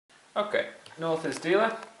Okay, North is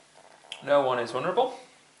dealer. No one is vulnerable.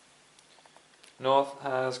 North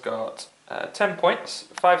has got 10 points,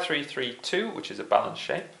 5-3-3-2, which is a balanced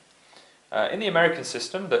shape. In the American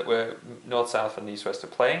system that we're North, South and East, West are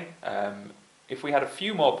playing, if we had a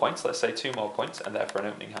few more points, let's say 2 more points, and therefore an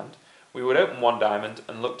opening hand, we would open 1 diamond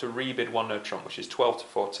and look to rebid 1 no trump, which is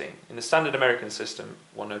 12-14. In the standard American system,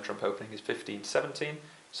 1 no trump opening is 15-17,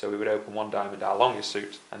 so we would open 1 diamond, our longest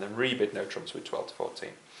suit, and then rebid no trumps with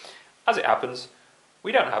 12-14. As it happens,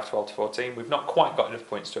 we don't have 12-14, we've not quite got enough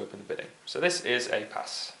points to open the bidding. So this is a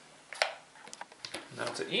pass. Now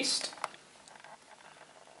to East.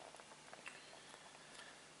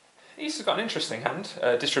 East has got an interesting hand,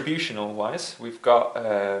 distributional wise. We've got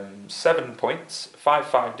 7 points,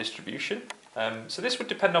 5-5 distribution. So this would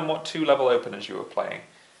depend on what 2-level openers you were playing.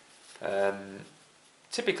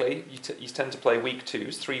 Typically, you tend to play weak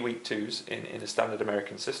 2s, 3 weak 2s in a standard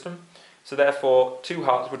American system. So therefore, 2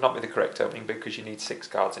 hearts would not be the correct opening because you need 6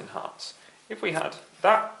 cards in hearts. If we had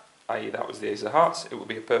that, i.e. that was the ace of hearts, it would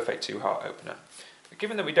be a perfect 2-heart opener. But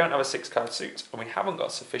given that we don't have a 6-card suit and we haven't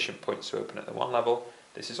got sufficient points to open at the 1 level,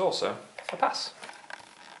 this is also a pass.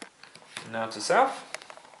 Now to South.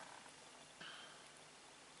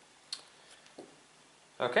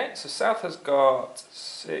 Okay, so South has got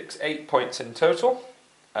 8 points in total.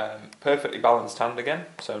 Perfectly balanced hand again,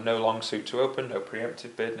 so no long suit to open, no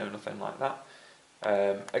preemptive bid, no nothing like that.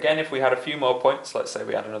 Again, if we had a few more points, let's say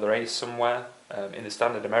we had another ace somewhere, in the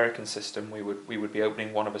standard American system we would be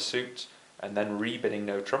opening 1 of a suit and then rebidding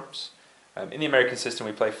no trumps. In the American system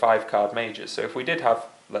we play 5-card majors, so if we did have,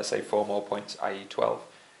 let's say, 4 more points, i.e. 12,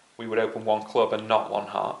 we would open 1 club and not 1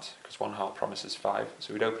 heart, because 1 heart promises 5,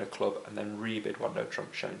 so we'd open a club and then rebid 1 no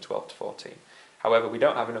trump, showing 12-14. However, we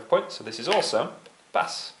don't have enough points, so this is also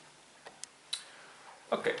pass.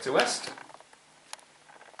 Okay, to West.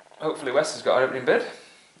 Hopefully West has got an opening bid,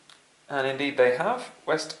 and indeed they have.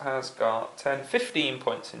 West has got 15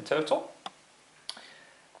 points in total.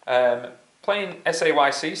 Playing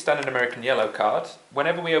SAYC, Standard American Yellow card,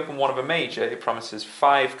 whenever we open 1 of a major, it promises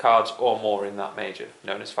 5 cards or more in that major,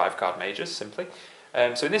 known as 5-card majors, simply.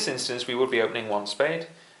 So in this instance, we would be opening 1 spade.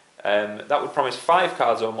 That would promise 5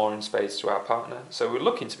 cards or more in spades to our partner. So we're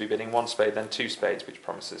looking to be bidding 1 spade, then 2 spades, which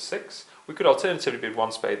promises 6. We could alternatively bid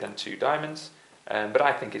 1 spade, then 2 diamonds. But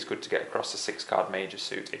I think it's good to get across a 6-card major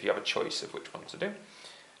suit if you have a choice of which one to do.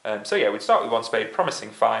 So yeah, we'd start with 1 spade, promising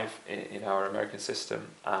 5 in our American system,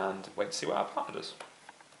 and wait to see what our partner does.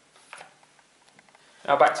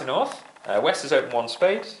 Now back to North. West has opened 1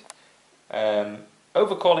 spade.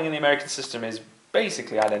 Overcalling in the American system is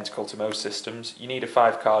basically identical to most systems. You need a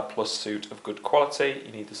 5-card plus suit of good quality,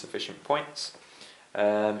 you need the sufficient points.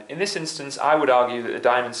 In this instance, I would argue that the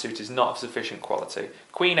diamond suit is not of sufficient quality.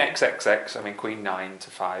 Queen XXX, I mean Queen 9 to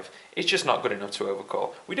 5, it's just not good enough to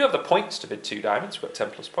overcall. We do have the points to bid 2 diamonds, we've got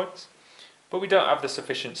 10 plus points, but we don't have the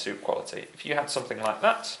sufficient suit quality. If you had something like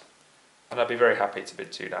that, then I'd be very happy to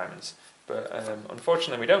bid 2 diamonds. But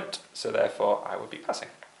unfortunately we don't, so therefore I would be passing.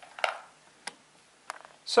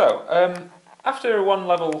 So, after a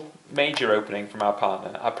 1-level major opening from our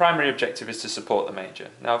partner, our primary objective is to support the major.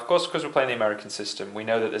 Now, of course, because we're playing the American system, we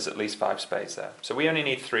know that there's at least 5 spades there. So we only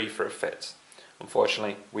need 3 for a fit.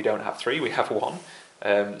 Unfortunately, we don't have 3, we have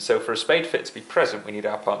 1. So for a spade fit to be present, we need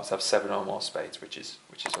our partner to have 7 or more spades, which is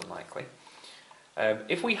unlikely.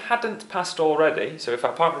 If we hadn't passed already, so if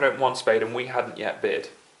our partner had opened 1 spade and we hadn't yet bid,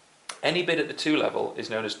 any bid at the 2 level is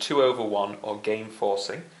known as 2/1 or game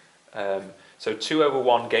forcing. So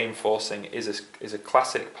 2/1 game forcing is a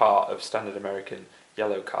classic part of Standard American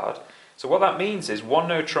Yellow card. So what that means is 1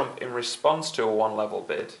 no trump in response to a 1-level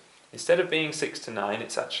bid, instead of being 6 to 9,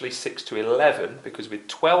 it's actually 6 to 11, because with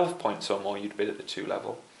 12 points or more you'd bid at the 2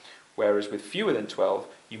 level, whereas with fewer than 12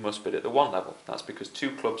 you must bid at the 1 level. That's because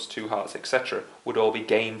 2 clubs, 2 hearts, etc. would all be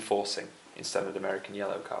game forcing in Standard American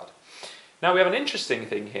Yellow card. Now we have an interesting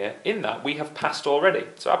thing here in that we have passed already,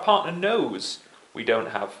 so our partner knows we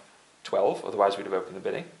don't have 12, otherwise we'd have opened the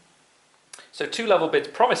bidding. So 2-level bids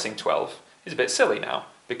promising 12 is a bit silly now,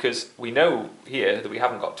 because we know here that we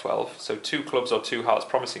haven't got 12, so 2 clubs or 2 hearts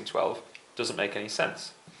promising 12 doesn't make any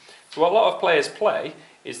sense. So what a lot of players play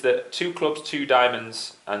is that 2 clubs, 2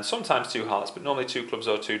 diamonds, and sometimes 2 hearts, but normally 2 clubs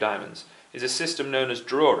or 2 diamonds, is a system known as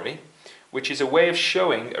drawery, which is a way of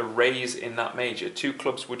showing a raise in that major. 2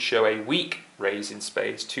 clubs would show a weak raise in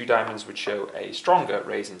spades, 2 diamonds would show a stronger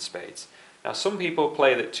raise in spades. Now some people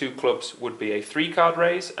play that 2 clubs would be a 3-card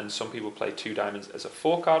raise, and some people play 2 diamonds as a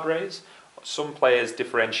 4-card raise. Some players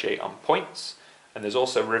differentiate on points, and there's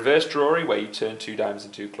also reverse drawery where you turn 2 diamonds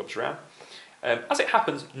and 2 clubs around. As it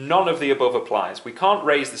happens, none of the above applies. We can't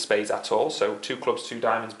raise the spades at all, so 2 clubs, 2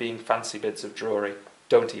 diamonds being fancy bids of drawery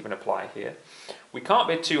don't even apply here. We can't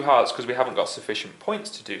bid 2 hearts because we haven't got sufficient points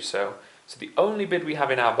to do so. So the only bid we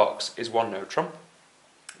have in our box is 1 no trump.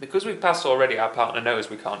 Because we've passed already, our partner knows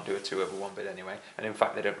we can't do a 2/1 bid anyway, and in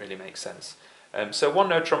fact they don't really make sense. So 1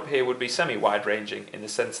 no trump here would be semi-wide ranging in the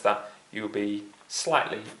sense that you'll be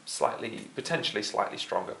potentially slightly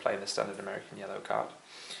stronger playing the standard American yellow card.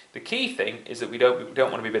 The key thing is that we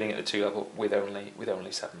don't want to be bidding at the 2 level with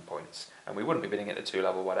only 7 points, and we wouldn't be bidding at the 2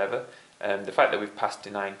 level whatever. The fact that we've passed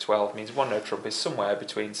denying 12 means 1 no trump is somewhere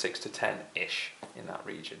between 6 to 10-ish in that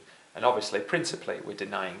region, and obviously principally we're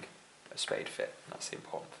denying a spade fit, and that's the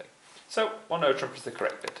important thing. So 1 no trump is the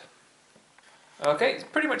correct bid. Okay, it's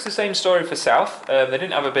pretty much the same story for South. They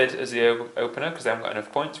didn't have a bid as the opener because they haven't got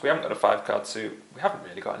enough points. We haven't got a 5-card suit. We haven't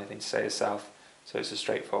really got anything to say as South, so it's a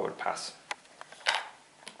straightforward pass.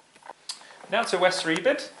 Now to West's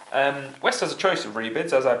rebid. West has a choice of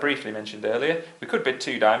rebids, as I briefly mentioned earlier. We could bid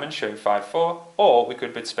 2 diamonds, showing 5-4, or we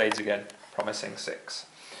could bid spades again, promising 6.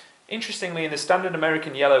 Interestingly, in the standard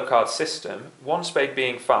American yellow card system, 1 spade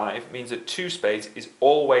being 5 means that 2 spades is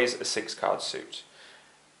always a 6-card suit.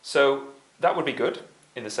 So that would be good,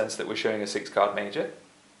 in the sense that we're showing a 6-card major.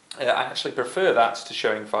 I actually prefer that to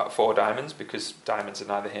showing 4 diamonds, because diamonds are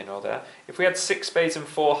neither here nor there. If we had 6 spades and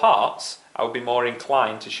 4 hearts, I would be more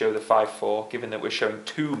inclined to show the 5-4, given that we're showing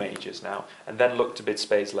 2 majors now, and then look to bid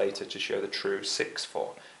spades later to show the true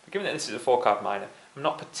 6-4. But given that this is a 4-card minor, I'm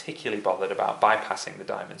not particularly bothered about bypassing the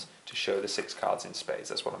diamonds to show the 6 cards in spades.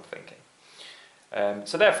 That's what I'm thinking.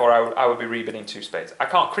 So therefore, I would be rebidding 2 spades. I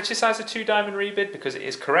can't criticise a 2-diamond rebid because it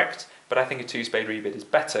is correct, but I think a 2-spade rebid is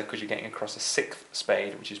better because you're getting across a 6th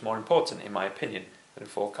spade, which is more important, in my opinion, than a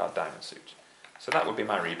 4-card diamond suit. So that would be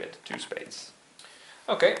my rebid, 2 spades.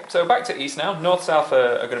 Okay, so back to East now. North-South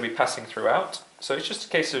are going to be passing throughout, so it's just a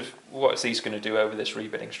case of what's East going to do over this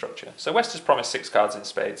rebidding structure. So West has promised 6 cards in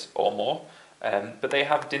spades or more, but they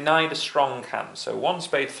have denied a strong hand. So 1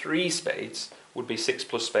 spade, 3 spades would be 6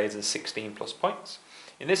 plus spades and 16 plus points.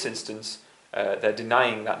 In this instance, they're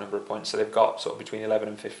denying that number of points, so they've got sort of between 11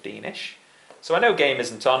 and 15-ish. So I know game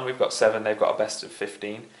isn't on, we've got 7, they've got a best of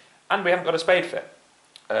 15, and we haven't got a spade fit.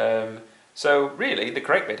 So really, the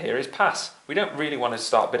correct bid here is pass. We don't really want to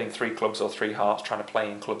start bidding 3 clubs or 3 hearts, trying to play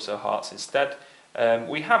in clubs or hearts instead.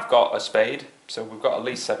 We have got a spade, so we've got at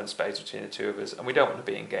least 7 spades between the 2 of us, and we don't want to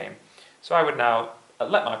be in game. So I would now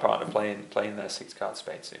let my partner play in their 6-card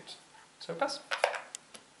spade suits. So pass.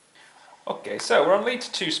 Okay, so we're on lead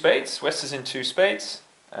to 2 spades. West is in 2 spades.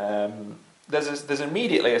 There's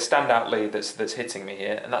immediately a standout lead that's hitting me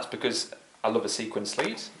here, and that's because I love a sequence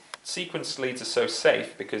lead. Sequence leads are so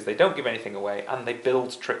safe because they don't give anything away and they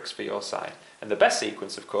build tricks for your side. And the best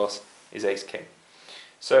sequence, of course, is Ace-King.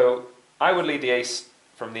 So I would lead the Ace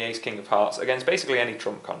from the Ace-King of Hearts against basically any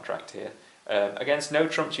trump contract here. Against no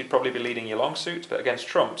trumps, you'd probably be leading your long suit, but against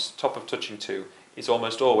trumps, top of touching 2 is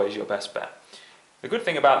almost always your best bet. The good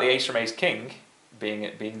thing about the Ace from Ace-King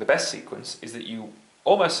being the best sequence is that you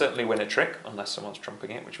almost certainly win a trick, unless someone's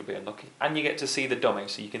trumping it, which will be unlucky, and you get to see the dummy,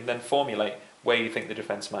 so you can then formulate where you think the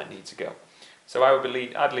defence might need to go. So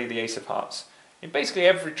I'd lead the Ace of Hearts in basically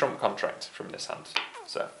every trump contract from this hand.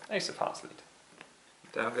 So, Ace of Hearts lead.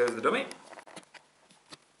 Down goes the dummy.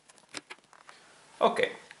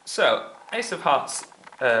 Okay, so Ace of Hearts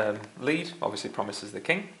lead obviously promises the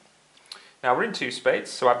king. Now we're in 2 spades,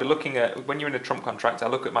 so I'd be looking at, when you're in a trump contract, I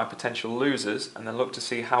look at my potential losers and then look to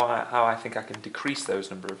see how I think I can decrease those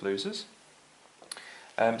number of losers.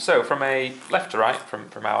 So from a left to right,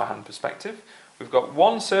 from our hand perspective, we've got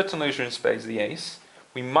 1 certain loser in spades, the ace.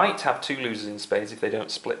 We might have 2 losers in spades if they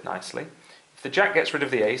don't split nicely. If the jack gets rid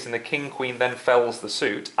of the ace and the king queen then fells the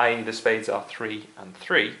suit, i.e. the spades are 3 and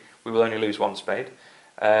 3, we will only lose 1 spade.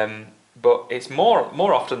 But it's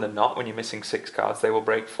more often than not, when you're missing 6 cards, they will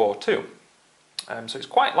break 4-2. So it's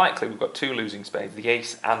quite likely we've got 2 losing spades, the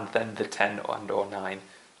ace and then the 10 and or 9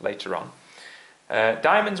 later on.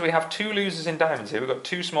 Diamonds, we have 2 losers in diamonds here. We've got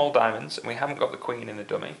 2 small diamonds and we haven't got the queen in the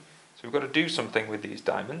dummy. So we've got to do something with these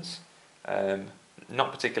diamonds.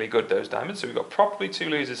 Not particularly good, those diamonds. So we've got probably 2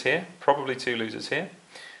 losers here, probably 2 losers here.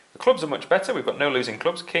 The clubs are much better. We've got no losing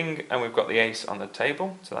clubs, king, and we've got the ace on the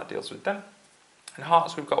table, so that deals with them. And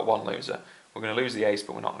hearts, we've got 1 loser. We're going to lose the ace,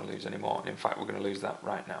 but we're not going to lose anymore. In fact, we're going to lose that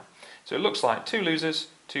right now. So it looks like 2 losers,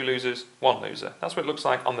 2 losers, 1 loser. That's what it looks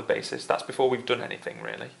like on the basis. That's before we've done anything,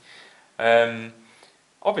 really.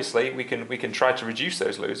 Obviously, we can try to reduce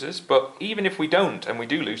those losers, but even if we don't, and we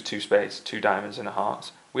do lose 2 spades, 2 diamonds, and a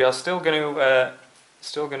heart, we are still going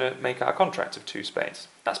to make our contract of 2 spades.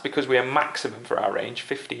 That's because we are maximum for our range.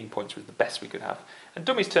 15 points was the best we could have. And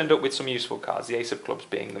dummies turned up with some useful cards, the ace of clubs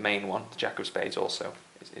being the main one, the jack of spades also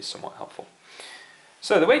is somewhat helpful.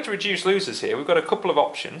 So the way to reduce losers here, we've got a couple of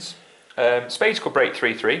options. Spades could break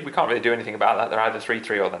 3-3. We can't really do anything about that. They're either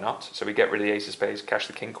 3-3 or they're not. So we get rid of the ace of spades, cash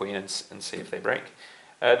the king, queen, and see if they break.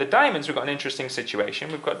 The diamonds, we've got an interesting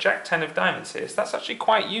situation. We've got jack 10 of diamonds here. So that's actually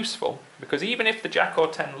quite useful, because even if the jack or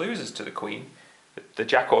 10 loses to the queen, the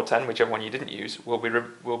jack or 10, whichever one you didn't use, will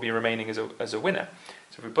be remaining as a winner.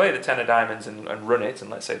 So if we play the 10 of diamonds and run it,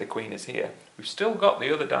 and let's say the queen is here, we've still got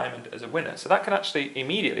the other diamond as a winner. So that can actually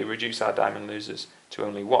immediately reduce our diamond losers to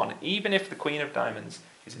only one, even if the queen of diamonds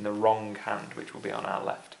is in the wrong hand, which will be on our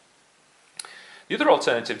left. The other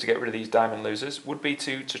alternative to get rid of these diamond losers would be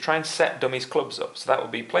to try and set dummy's clubs up. So that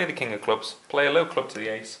would be play the king of clubs, play a low club to the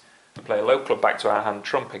ace, and play a low club back to our hand,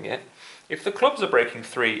 trumping it. If the clubs are breaking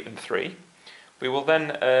 3 and 3, we will then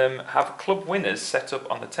have club winners set up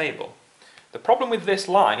on the table. The problem with this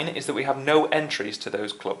line is that we have no entries to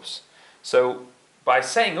those clubs. So by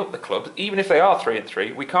setting up the clubs, even if they are 3 and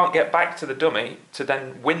 3, we can't get back to the dummy to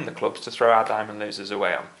then win the clubs to throw our diamond losers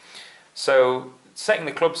away on. So setting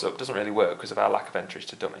the clubs up doesn't really work because of our lack of entries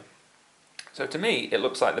to dummy. So to me, it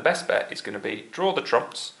looks like the best bet is going to be draw the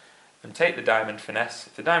trumps and take the diamond finesse.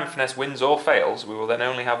 If the diamond finesse wins or fails, we will then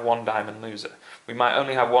only have one diamond loser. We might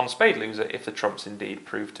only have one spade loser if the trumps indeed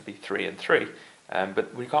prove to be 3 and 3.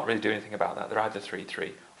 But we can't really do anything about that. They're either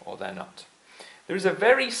 3-3 or they're not. There is a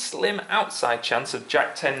very slim outside chance of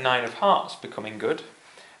jack 10 9 of hearts becoming good,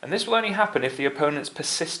 and this will only happen if the opponents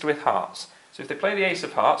persist with hearts. So if they play the ace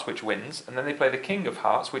of hearts, which wins, and then they play the king of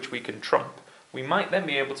hearts, which we can trump, we might then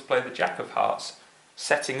be able to play the jack of hearts,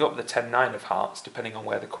 setting up the 10 9 of hearts depending on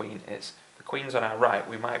where the queen is. The queen's on our right,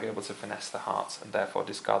 we might be able to finesse the hearts and therefore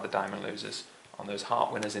discard the diamond losers on those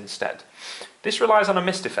heart winners instead. This relies on a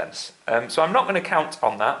misdefense, so I'm not going to count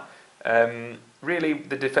on that. Really,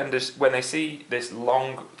 the defenders, when they see this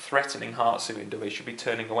long, threatening heart suit in dummy, should be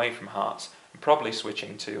turning away from hearts and probably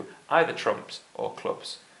switching to either trumps or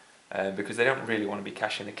clubs, because they don't really want to be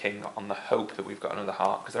cashing the king on the hope that we've got another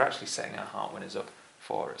heart, because they're actually setting our heart winners up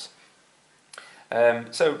for us.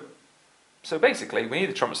 So basically, we need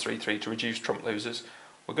the trumps 3-3 to reduce trump losers.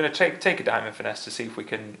 We're going to take a diamond finesse to see if we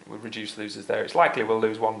can reduce losers there. It's likely we'll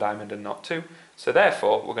lose one diamond and not two. So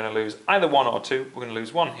therefore, we're going to lose either 1 or 2. We're going to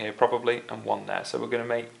lose 1 here probably and 1 there. So we're going to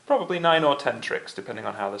make probably 9 or 10 tricks depending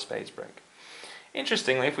on how the spades break.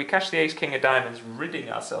 Interestingly, if we cash the ace-king of diamonds, ridding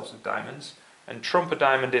ourselves of diamonds, and trump a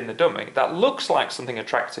diamond in the dummy, that looks like something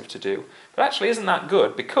attractive to do, but actually isn't that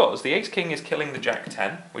good, because the ace-king is killing the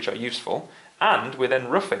jack-10, which are useful, and we're then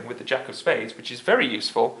ruffing with the jack of spades, which is very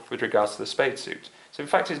useful with regards to the spade suit. So in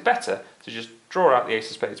fact, it's better to just draw out the ace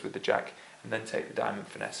of spades with the jack and then take the diamond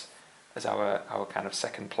finesse as our kind of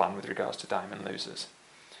second plan with regards to diamond losers.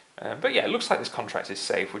 But yeah, it looks like this contract is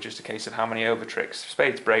safe. We're just a case of how many over tricks. If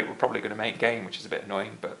spades break, we're probably going to make game, which is a bit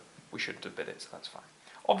annoying, but we shouldn't have bid it, so that's fine.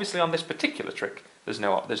 Obviously, on this particular trick, there's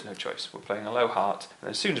no choice. We're playing a low heart, and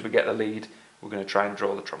as soon as we get the lead, we're going to try and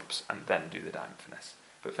draw the trumps and then do the diamond finesse.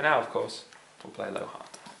 But for now, of course, we'll play a low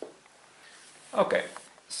heart. Okay.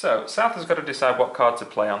 So, South has got to decide what card to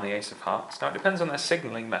play on the ace of hearts. Now, it depends on their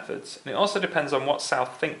signalling methods, and it also depends on what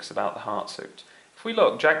South thinks about the heart suit. If we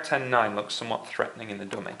look, jack 10 9 looks somewhat threatening in the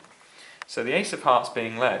dummy. So the ace of hearts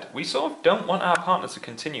being led, we sort of don't want our partner to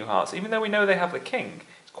continue hearts, even though we know they have the king.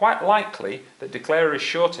 It's quite likely that declarer is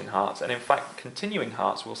short in hearts, and in fact, continuing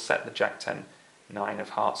hearts will set the jack 10 9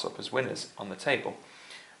 of hearts up as winners on the table.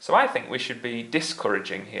 So I think we should be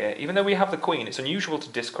discouraging here. Even though we have the queen, it's unusual to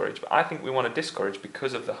discourage, but I think we want to discourage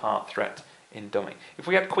because of the heart threat in dummy. If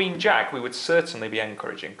we had queen jack, we would certainly be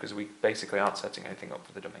encouraging, because we basically aren't setting anything up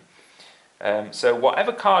for the dummy. So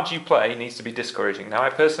whatever card you play needs to be discouraging. Now I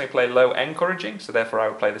personally play low encouraging, so therefore I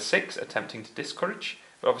would play the 6, attempting to discourage,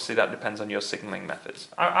 but obviously that depends on your signalling methods.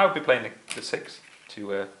 I would be playing the 6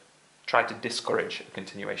 to try to discourage a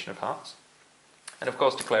continuation of hearts. And of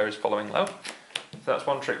course declarer is following low. So that's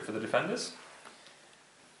one trick for the defenders.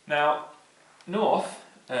 Now, North,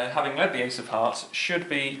 having led the ace of hearts, should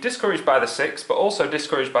be discouraged by the 6, but also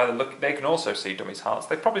discouraged by the look. They can also see dummy's hearts.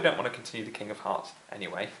 They probably don't want to continue the king of hearts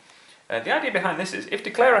anyway. The idea behind this is, if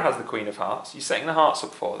declarer has the queen of hearts, you're setting the hearts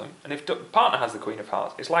up for them, and if partner has the queen of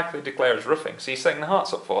hearts, it's likely declarer's ruffing, so you're setting the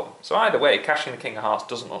hearts up for them. So either way, cashing the king of hearts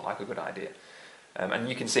doesn't look like a good idea. And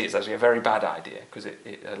you can see it's actually a very bad idea, because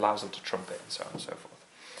it allows them to trump it and so on and so forth.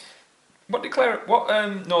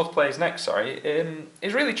 What North plays next,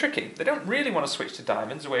 is really tricky. They don't really want to switch to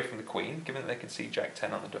diamonds away from the queen, given that they can see jack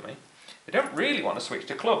 10 on the dummy. They don't really want to switch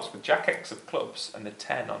to clubs with jack x of clubs and the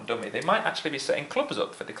 10 on dummy. They might actually be setting clubs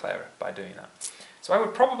up for declarer by doing that. So I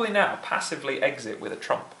would probably now passively exit with a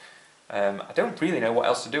trump. I don't really know what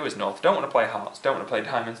else to do as North. Don't want to play hearts, don't want to play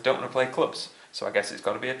diamonds, don't want to play clubs. So I guess it's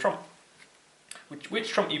got to be a trump. Which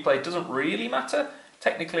trump you play doesn't really matter.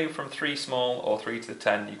 Technically, from 3 small or 3 to the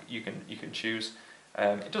 10, you can choose.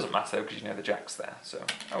 It doesn't matter though, because you know the jack's there. So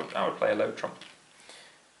I would play a low trump.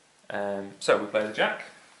 So we play the jack.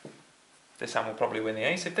 This hand will probably win the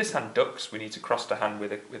ace. If this hand ducks, we need to cross the hand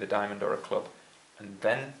with a diamond or a club, and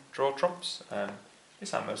then draw trumps.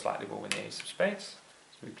 This hand most likely will win the ace of spades.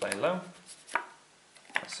 So we play low,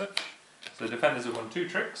 as such. So the defenders have won 2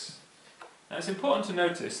 tricks. Now it's important to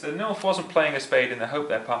notice that North wasn't playing a spade in the hope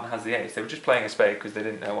their partner has the ace. They were just playing a spade because they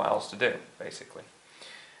didn't know what else to do, basically.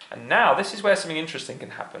 And now this is where something interesting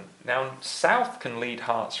can happen. Now South can lead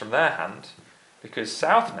hearts from their hand, because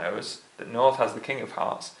South knows that North has the king of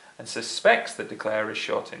hearts and suspects that Declarer is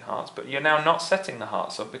short in hearts, but you're now not setting the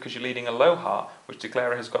hearts up because you're leading a low heart, which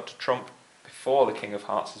Declarer has got to trump before the king of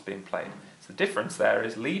hearts has been played. So the difference there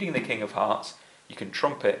is leading the king of hearts, you can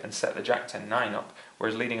trump it and set the jack 10-9 up,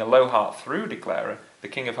 whereas leading a low heart through Declarer, the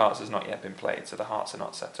king of hearts has not yet been played, so the hearts are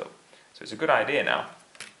not set up. So it's a good idea now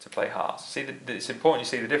to play hearts. See, it's important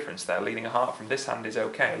you see the difference there. Leading a heart from this hand is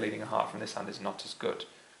okay, leading a heart from this hand is not as good,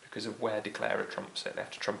 because of where Declarer trumps it. They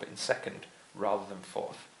have to trump it in second rather than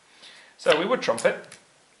fourth. So we would trump it,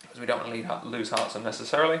 because we don't want to lose hearts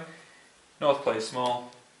unnecessarily. North plays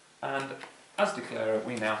small, and as Declarer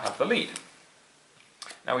we now have the lead.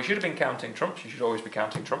 Now we should have been counting trumps. You should always be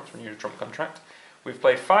counting trumps when you're a trump contract. We've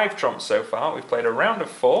played 5 trumps so far. We've played a round of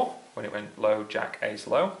 4 when it went low, jack, ace,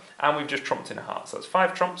 low, and we've just trumped in a heart. So that's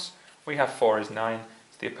 5 trumps. We have 4 is 9.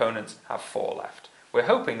 So the opponents have 4 left. We're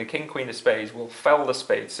hoping the king, queen of spades will fell the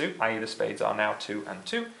spade suit, i.e. the spades are now 2 and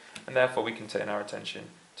 2, and therefore we can turn our attention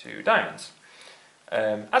to diamonds.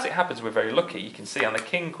 As it happens, we're very lucky. You can see on the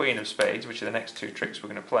king, queen of spades, which are the next 2 tricks we're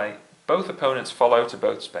going to play, both opponents follow to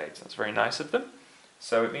both spades. That's very nice of them.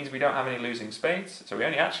 So it means we don't have any losing spades. So we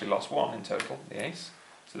only actually lost 1 in total, the ace.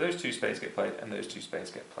 So those 2 spades get played, and those 2 spades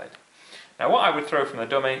get played. Now what I would throw from the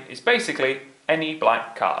dummy is basically any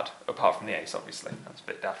black card, apart from the ace, obviously. That's a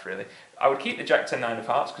bit daft, really. I would keep the jack 10-9 of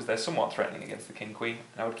hearts, because they're somewhat threatening against the king-queen.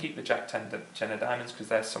 And I would keep the jack 10 of diamonds, because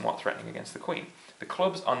they're somewhat threatening against the queen. The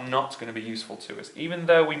clubs are not going to be useful to us. Even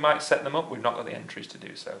though we might set them up, we've not got the entries to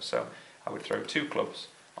do so. So I would throw 2 clubs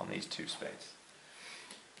on these 2 spades.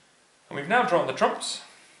 And we've now drawn the trumps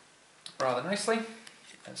rather nicely.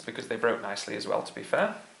 That's because they broke nicely as well, to be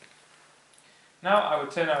fair. Now I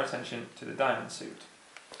would turn our attention to the diamond suit.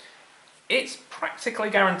 It's practically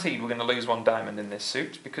guaranteed we're going to lose 1 diamond in this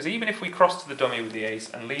suit, because even if we cross to the dummy with the ace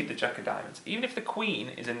and lead the jack of diamonds, even if the queen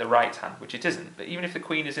is in the right hand, which it isn't, but even if the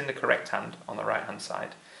queen is in the correct hand on the right hand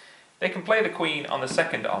side, they can play the queen on the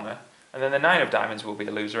second honour, and then the 9 of diamonds will be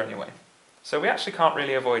a loser anyway. So we actually can't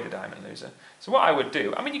really avoid a diamond loser. So what I would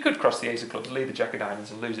do, I mean you could cross the ace of clubs, lead the jack of diamonds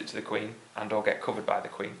and lose it to the queen, and or get covered by the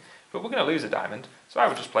queen, but we're going to lose a diamond, so I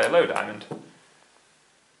would just play a low diamond.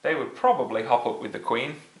 They would probably hop up with the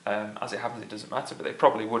queen. As it happens, it doesn't matter, but they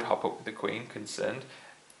probably would hop up with the queen, concerned.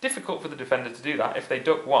 Difficult for the defender to do that. If they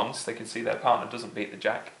duck once, they can see their partner doesn't beat the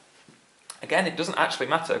jack. Again, it doesn't actually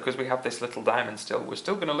matter, because we have this little diamond still. We're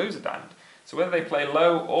still going to lose a diamond. So whether they play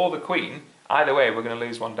low or the queen, either way we're going to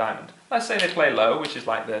lose 1 diamond. Let's say they play low, which is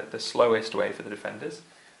like the slowest way for the defenders.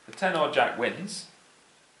 The 10 or jack wins,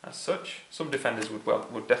 as such. Some defenders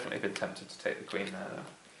would definitely have been tempted to take the queen there,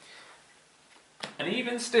 though. And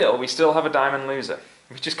even still, we still have a diamond loser.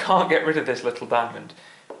 We just can't get rid of this little diamond.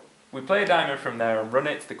 We play a diamond from there and run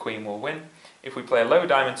it, the queen will win. If we play a low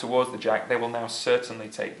diamond towards the jack, they will now certainly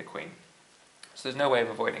take the queen. So there's no way of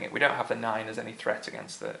avoiding it. We don't have the 9 as any threat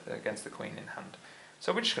against the queen in hand.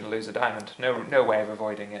 So we're just going to lose a diamond. No way of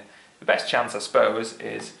avoiding it. The best chance, I suppose,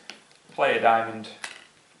 is play a diamond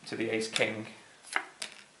to the ace-king,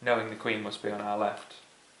 knowing the queen must be on our left,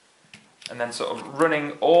 and then sort of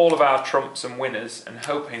running all of our trumps and winners and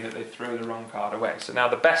hoping that they throw the wrong card away. So now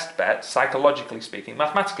the best bet, psychologically speaking,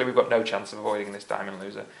 mathematically we've got no chance of avoiding this diamond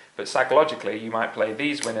loser, but psychologically you might play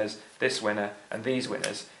these winners, this winner, and these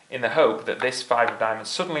winners in the hope that this 5 of diamonds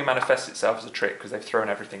suddenly manifests itself as a trick because they've thrown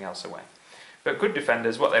everything else away. But good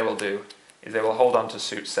defenders, what they will do is they will hold on to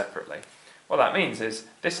suits separately. What that means is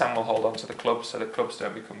this hand will hold on to the clubs so the clubs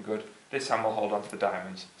don't become good. This hand will hold on to the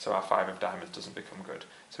diamonds so our 5 of diamonds doesn't become good.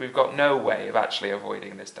 So we've got no way of actually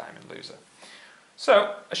avoiding this diamond loser.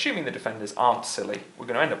 So, assuming the defenders aren't silly, we're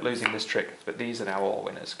going to end up losing this trick, but these are now all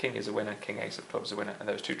winners. King is a winner, king ace of clubs a winner, and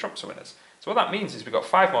those 2 trumps are winners. So what that means is we've got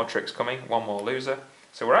 5 more tricks coming, 1 more loser.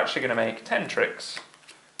 So we're actually going to make 10 tricks,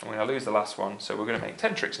 and we're going to lose the last one, so we're going to make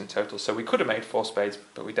 10 tricks in total. So we could have made 4 spades,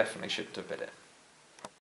 but we definitely shouldn't have bid it.